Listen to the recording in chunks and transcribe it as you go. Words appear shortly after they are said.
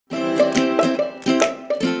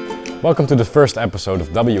Welcome to the first episode of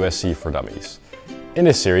WSC for Dummies. In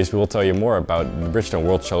this series we will tell you more about the Bridgestone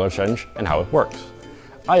World Solar Challenge and how it works.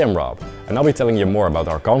 I am Rob and I'll be telling you more about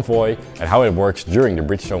our convoy and how it works during the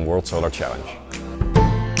Bridgestone World Solar Challenge.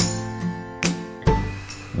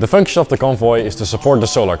 The function of the convoy is to support the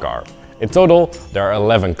solar car. In total there are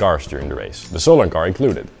 11 cars during the race, the solar car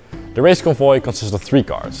included. The race convoy consists of 3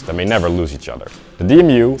 cars that may never lose each other. The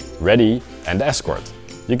DMU, Ready and the Escort.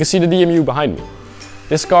 You can see the DMU behind me.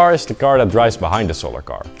 This car is the car that drives behind the solar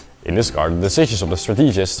car. In this car, the decisions of the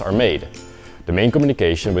strategists are made. The main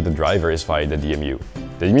communication with the driver is via the DMU.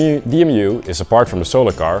 The DMU is, apart from the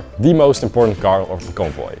solar car, the most important car of the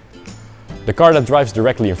convoy. The car that drives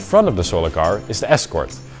directly in front of the solar car is the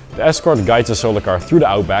Escort. The Escort guides the solar car through the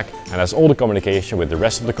outback and has all the communication with the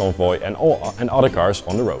rest of the convoy and other cars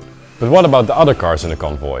on the road. But what about the other cars in the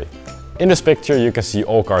convoy? In this picture you can see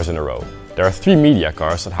all cars in a row. There are 3 media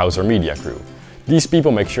cars that house our media crew. These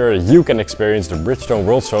people make sure that you can experience the Bridgestone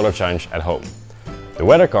World Solar Challenge at home. The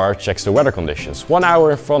weather car checks the weather conditions 1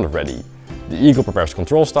 hour in front of Ready. The Eagle prepares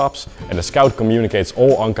control stops and the Scout communicates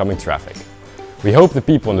all oncoming traffic. We hope the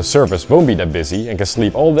people in the service won't be that busy and can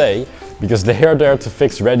sleep all day because they are there to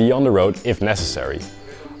fix Ready on the road if necessary.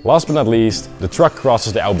 Last but not least, the truck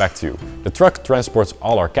crosses the outback too. The truck transports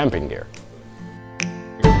all our camping gear.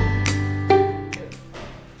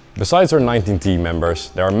 Besides our 19 team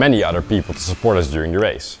members, there are many other people to support us during the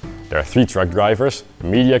race. There are 3 truck drivers, a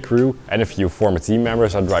media crew and a few former team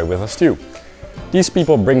members that drive with us too. These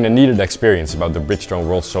people bring the needed experience about the Bridgestone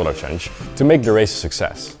World Solar Challenge to make the race a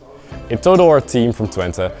success. In total our team from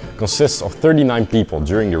Twente consists of 39 people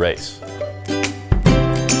during the race.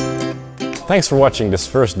 Thanks for watching this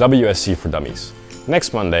first WSC for Dummies.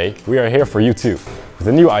 Next Monday we are here for you too, with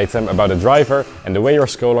a new item about a driver and the way your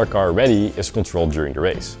solar car Ready is controlled during the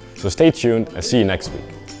race. So stay tuned and see you next week.